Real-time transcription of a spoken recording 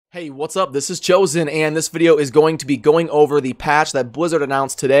Hey, what's up? This is Chosen, and this video is going to be going over the patch that Blizzard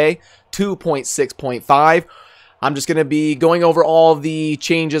announced today, 2.6.5. I'm just going to be going over all of the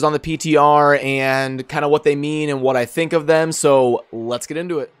changes on the PTR and kind of what they mean and what I think of them, so let's get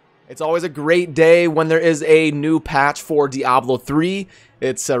into it. It's always a great day when there is a new patch for Diablo 3.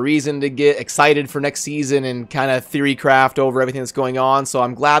 It's a reason to get excited for next season and kind of theory craft over everything that's going on. So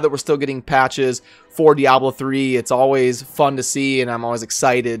I'm glad that we're still getting patches for Diablo 3. It's always fun to see, and I'm always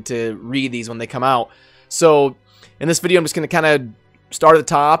excited to read these when they come out. So in this video, I'm just going to kind of start at the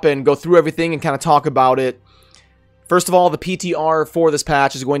top and go through everything and kind of talk about it. First of all, the PTR for this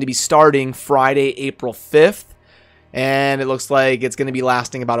patch is going to be starting Friday, April 5th. And it looks like it's going to be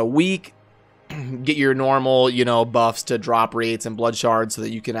lasting about a week. Get your normal, buffs to drop rates and blood shards so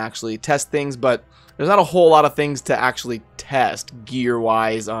that you can actually test things. But there's not a whole lot of things to actually test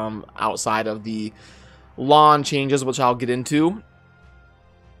gear-wise outside of the lawn changes, which I'll get into.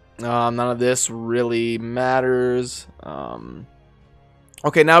 None of this really matters.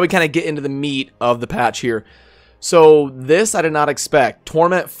 Okay, now we kind of get into the meat of the patch here. So this I did not expect.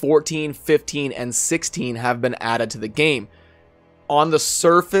 Torment 14, 15, and 16 have been added to the game. On the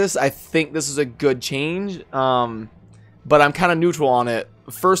surface, I think this is a good change, but I'm kind of neutral on it.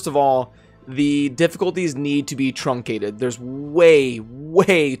 First of all, the difficulties need to be truncated. There's way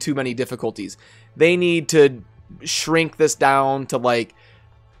too many difficulties. They need to shrink this down to like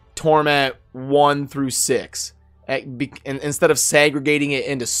Torment 1 through 6. Instead of segregating it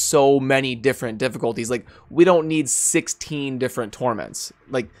into so many different difficulties. Like, we don't need 16 different torments.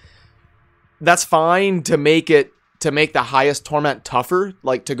 Like, that's fine to make the highest torment tougher,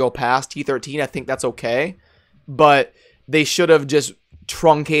 like to go past T13. I think that's okay, but they should have just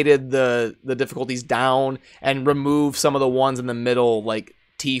truncated the difficulties down and remove some of the ones in the middle, like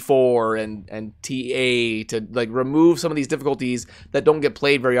T4 and TA, to like remove some of these difficulties that don't get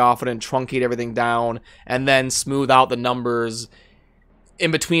played very often and truncate everything down and then smooth out the numbers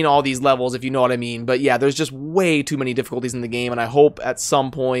in between all these levels, if you know what I mean. But yeah, there's just way too many difficulties in the game, and I hope at some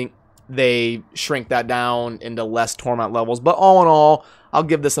point they shrink that down into less torment levels. But all in all, I'll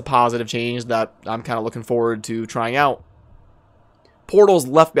give this a positive change that I'm kind of looking forward to trying out. Portals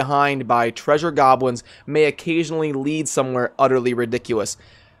left behind by treasure goblins may occasionally lead somewhere utterly ridiculous.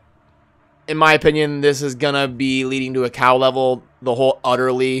 In my opinion, this is gonna be leading to a cow level. The whole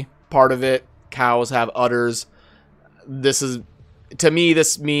utterly part of it. Cows have udders. To me,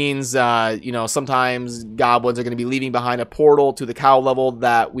 this means, sometimes goblins are gonna be leaving behind a portal to the cow level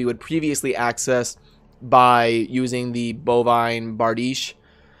that we would previously access by using the bovine bardiche.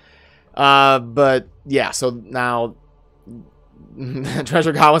 But yeah, so now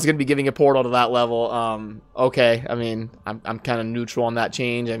treasure goblin's gonna be giving a portal to that level. Okay, I mean, I'm kind of neutral on that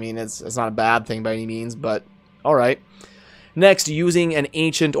change. I mean, it's not a bad thing by any means, but all right. Next, using an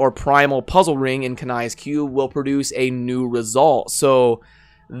ancient or primal puzzle ring in Kanai's cube will produce a new result. So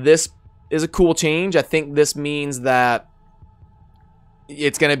this is a cool change. I think this means that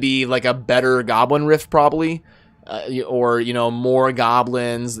it's gonna be like a better goblin rift probably, or more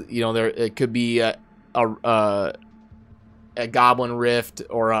goblins. It could be a goblin rift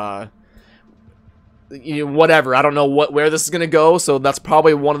or whatever. I don't know where this is gonna go, so that's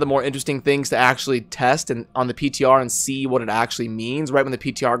probably one of the more interesting things to actually test and on the PTR and see what it actually means. Right when the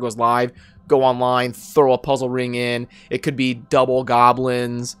PTR goes live, go online, throw a puzzle ring in. It could be double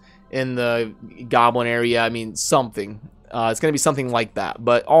goblins in the goblin area. I mean, something. It's gonna be something like that,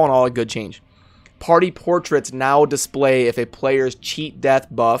 but all in all, a good change. Party portraits now display if a player's cheat death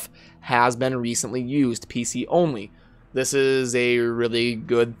buff has been recently used, PC only. This is a really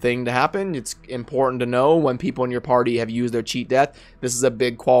good thing to happen. It's important to know when people in your party have used their cheat death. This is a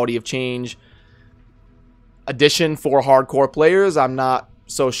big quality of change addition for hardcore players. I'm not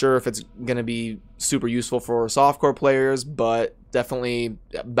so sure if it's going to be super useful for softcore players, but definitely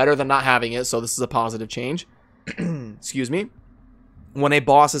better than not having it, so this is a positive change. Excuse me. When a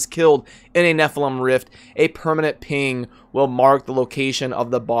boss is killed in a Nephilim rift, a permanent ping will mark the location of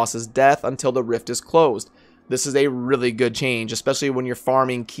the boss's death until the rift is closed. This is a really good change, especially when you're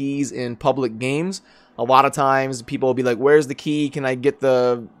farming keys in public games. A lot of times people will be like, where's the key? Can I get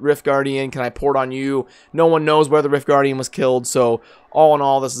the Rift Guardian? Can I port on you? No one knows where the Rift Guardian was killed. So all in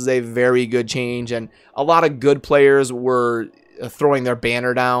all, this is a very good change. And a lot of good players were throwing their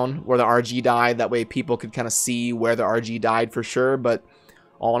banner down where the RG died. That way people could kind of see where the RG died for sure. But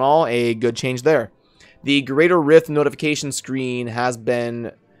all in all, a good change there. The Greater Rift notification screen has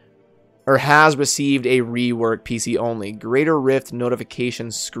received a rework, PC only. Greater Rift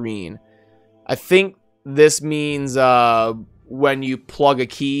notification screen. I think this means when you plug a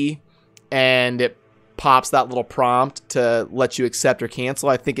key and it pops that little prompt to let you accept or cancel.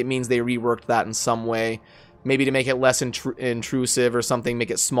 I think it means they reworked that in some way, maybe to make it less intrusive or something,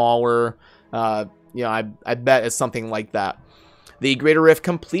 make it smaller. You know, I bet it's something like that. The Greater Rift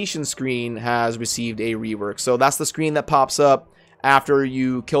completion screen has received a rework. So that's the screen that pops up after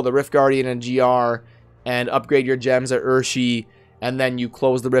you kill the Rift Guardian and GR and upgrade your gems at Urshi, and then you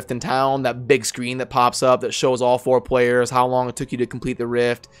close the Rift in town. That big screen that pops up that shows all 4 players, how long it took you to complete the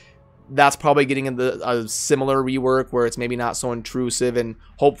Rift. That's probably getting into a similar rework where it's maybe not so intrusive, and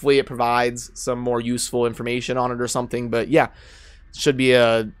hopefully it provides some more useful information on it or something. But yeah, should be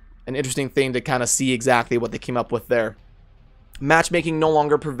an interesting thing to kind of see exactly what they came up with there. Matchmaking no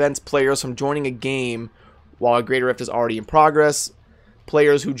longer prevents players from joining a game while a Greater Rift is already in progress.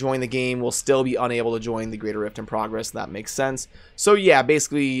 Players who join the game will still be unable to join the Greater Rift in progress. That makes sense. So yeah,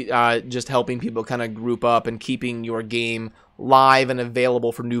 basically just helping people kind of group up and keeping your game live and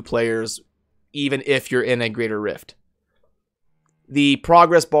available for new players, even if you're in a Greater Rift. The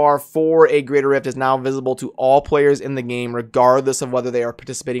progress bar for a Greater Rift is now visible to all players in the game, regardless of whether they are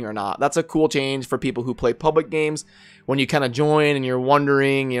participating or not. That's a cool change for people who play public games, when you kind of join and you're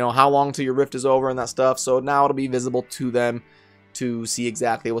wondering, you know, how long till your Rift is over and that stuff. So now it'll be visible to them to see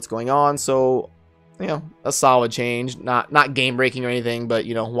exactly what's going on. So, you know, a solid change. Not game breaking or anything, but,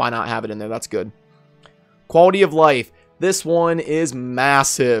 you know, why not have it in there? That's good. Quality of life. This one is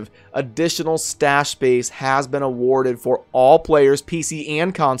massive. Additional stash space has been awarded for all players, PC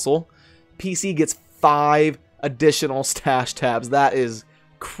and console. PC gets 5 additional stash tabs. That is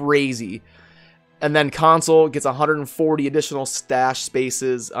crazy. And then console gets 140 additional stash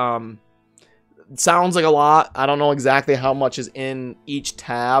spaces. Sounds like a lot. I don't know exactly how much is in each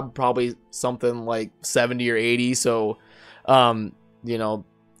tab. Probably something like 70 or 80. So, you know,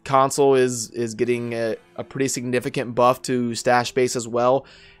 console is getting a pretty significant buff to stash space as well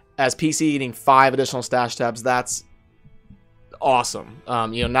as PC getting 5 additional stash tabs. That's awesome.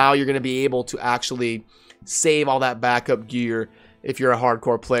 You know, now you're going to be able to actually save all that backup gear if you're a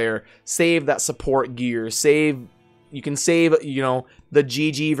hardcore player. Save that support gear. You can save, you know, the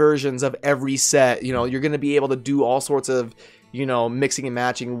GG versions of every set. You know, you're going to be able to do all sorts of, you know, mixing and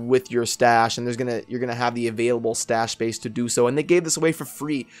matching with your stash, and you're gonna have the available stash space to do so. And they gave this away for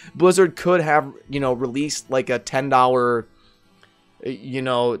free. Blizzard could have, you know, released like a $10, you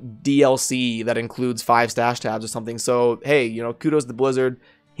know, DLC that includes 5 stash tabs or something. So hey, you know, kudos to Blizzard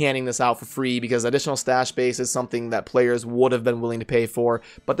handing this out for free, because additional stash space is something that players would have been willing to pay for,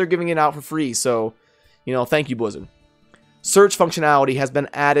 but they're giving it out for free. So, you know, thank you, Blizzard. Search functionality has been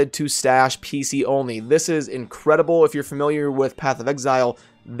added to Stash PC only. This is incredible. If you're familiar with Path of Exile,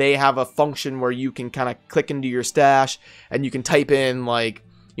 they have a function where you can kind of click into your stash and you can type in, like,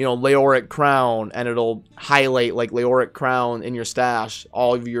 you know, Leoric Crown, and it'll highlight like Leoric Crown in your stash,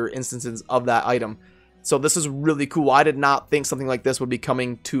 all of your instances of that item. So this is really cool. I did not think something like this would be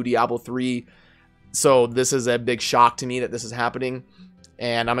coming to Diablo 3. So this is a big shock to me that this is happening.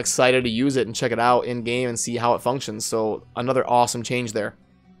 And I'm excited to use it and check it out in game and see how it functions. So another awesome change there.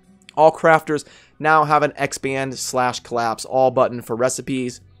 All crafters now have an expand/collapse all button for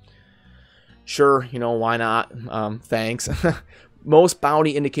recipes. Sure, you know, why not? Thanks. Most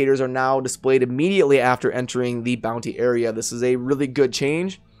bounty indicators are now displayed immediately after entering the bounty area. This is a really good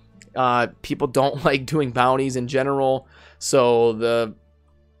change. People don't like doing bounties in general, so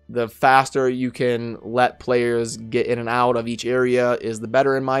the faster you can let players get in and out of each area is the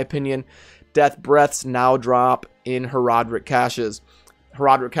better, in my opinion. Death breaths now drop in Herodric caches.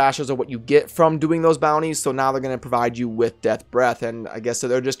 Herodric caches are what you get from doing those bounties, so now they're going to provide you with death breath, and I guess so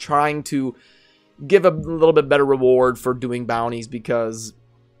they're just trying to give a little bit better reward for doing bounties, because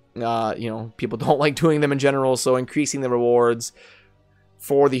you know, people don't like doing them in general, so increasing the rewards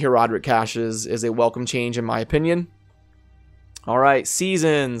for the Herodric caches is a welcome change, in my opinion. Alright,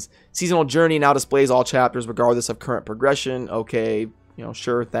 seasons. Seasonal journey now displays all chapters regardless of current progression. Okay, you know,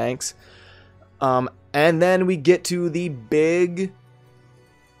 sure, thanks. And then we get to the big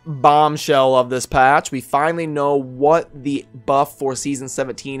bombshell of this patch. We finally know what the buff for Season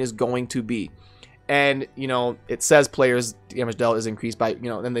 17 is going to be. And, you know, it says players' damage dealt is increased by, you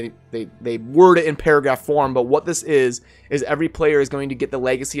know, then they word it in paragraph form, but what this is every player is going to get the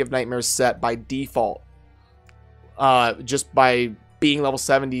Legacy of Nightmares set by default. Just by being level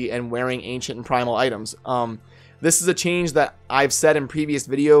 70 and wearing ancient and primal items. This is a change that I've said in previous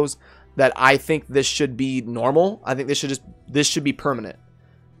videos that I think this should be normal. I think this should be permanent.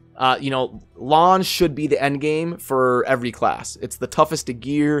 You know, Lawn should be the end game for every class. It's the toughest to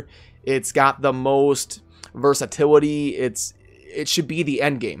gear. It's got the most versatility. It should be the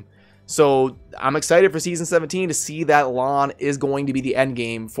end game. So I'm excited for Season 17 to see that Lawn is going to be the end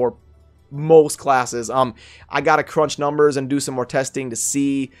game for most classes. I gotta crunch numbers and do some more testing to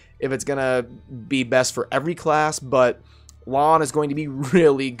see if it's gonna be best for every class, but Lawn is going to be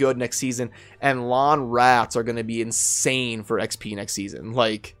really good next season, and Lawn Rats are going to be insane for XP next season.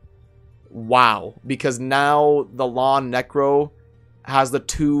 Like, wow. Because now the Lawn Necro has the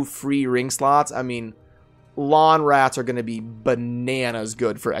 2 free ring slots. I mean, Lawn Rats are going to be bananas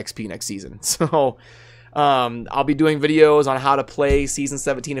good for XP next season. So, I'll be doing videos on how to play Season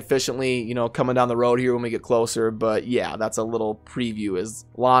 17 efficiently, you know, coming down the road here when we get closer. But yeah, that's a little preview, is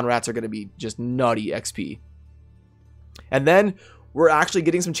Lawn Rats are going to be just nutty XP. And then we're actually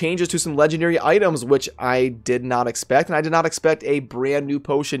getting some changes to some legendary items, which I did not expect. And I did not expect a brand new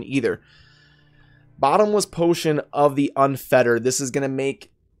potion either. Bottomless Potion of the Unfettered. This is going to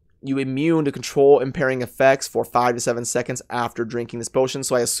make you immune to control impairing effects for 5 to 7 seconds after drinking this potion.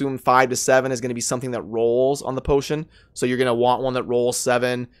 So I assume 5 to 7 is going to be something that rolls on the potion. So you're going to want one that rolls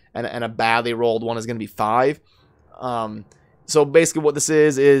 7, and a badly rolled one is going to be 5. So basically what this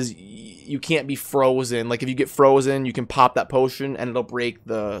is you can't be frozen. Like if you get frozen, you can pop that potion and it'll break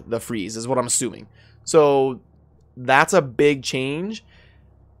the freeze, is what I'm assuming. So that's a big change,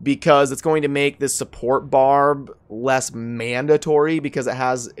 because it's going to make this support barb less mandatory, because it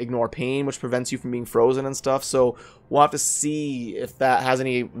has Ignore Pain, which prevents you from being frozen and stuff. So we'll have to see if that has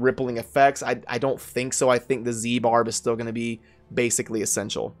any rippling effects. I don't think so. I think the Z barb is still going to be basically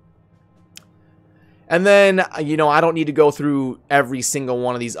essential. And then, you know, I don't need to go through every single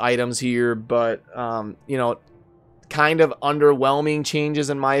one of these items here, but, you know, kind of underwhelming changes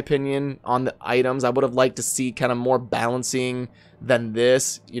in my opinion on the items. I would have liked to see kind of more balancing than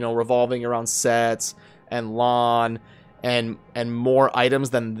this, you know, revolving around sets and lawn and more items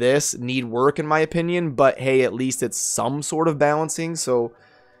than this need work in my opinion. But hey, at least it's some sort of balancing, so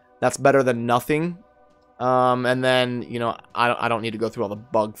that's better than nothing. And then, you know, I don't need to go through all the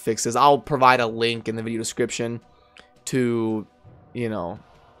bug fixes. I'll provide a link in the video description to, you know,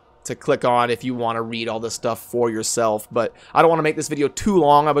 to click on if you want to read all this stuff for yourself. But I don't want to make this video too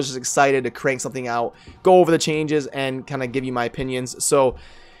long. I was just excited to crank something out, go over the changes, and kind of give you my opinions. So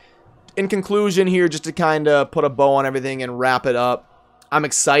in conclusion here, just to kind of put a bow on everything and wrap it up, I'm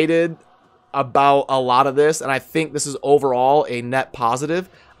excited about a lot of this, and I think this is overall a net positive.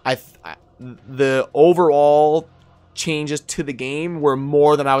 The overall changes to the game were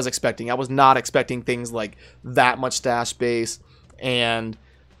more than I was expecting. I was not expecting things like that much stash space, and,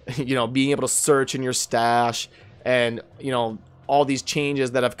 you know, being able to search in your stash, and, you know, all these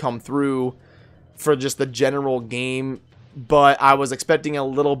changes that have come through for just the general game. But I was expecting a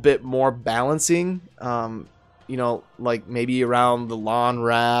little bit more balancing, you know, like maybe around the lawn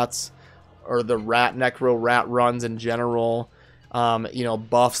rats or the rat necro rat runs in general. You know,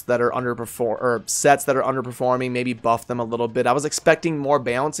 buffs that are or sets that are underperforming, maybe buff them a little bit. I was expecting more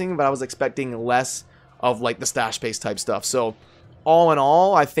balancing, but I was expecting less of like the stash space type stuff. So all in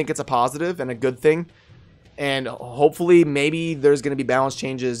all, I think it's a positive and a good thing. And hopefully maybe there's going to be balance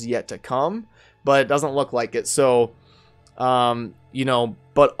changes yet to come, but it doesn't look like it. So, you know,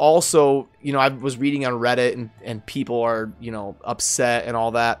 but also, you know, I was reading on Reddit and people are, you know, upset and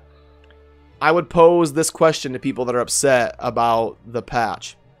all that. I would pose this question to people that are upset about the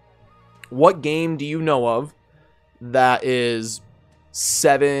patch. What game do you know of that is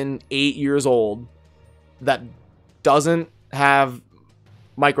 7, 8 years old that doesn't have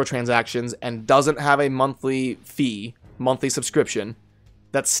microtransactions and doesn't have a monthly fee, monthly subscription,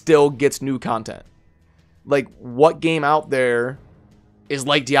 that still gets new content? Like, what game out there is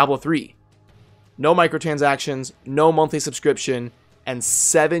like Diablo 3? No microtransactions, no monthly subscription, and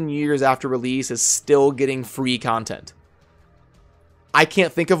 7 years after release is still getting free content. I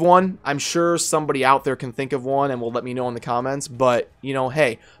can't think of one. I'm sure somebody out there can think of one and will let me know in the comments. But, you know,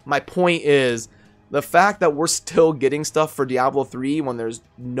 hey, my point is the fact that we're still getting stuff for Diablo 3 when there's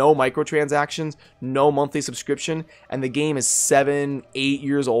no microtransactions, no monthly subscription, and the game is 7, 8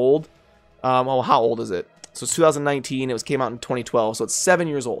 years old. Well, how old is it? So it's 2019. It came out in 2012. So it's 7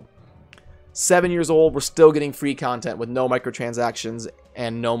 years old. 7 years old, we're still getting free content with no microtransactions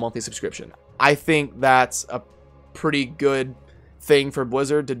and no monthly subscription. I think that's a pretty good thing for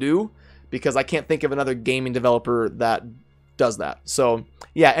Blizzard to do, because I can't think of another gaming developer that does that. So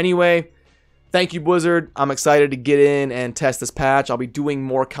yeah, anyway, thank you, Blizzard. I'm excited to get in and test this patch. I'll be doing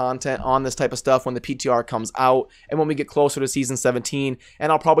more content on this type of stuff when the PTR comes out and when we get closer to Season 17.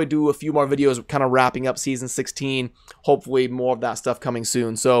 And I'll probably do a few more videos kind of wrapping up Season 16. Hopefully more of that stuff coming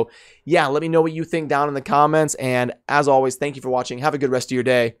soon. So yeah, let me know what you think down in the comments. And as always, thank you for watching. Have a good rest of your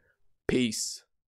day. Peace.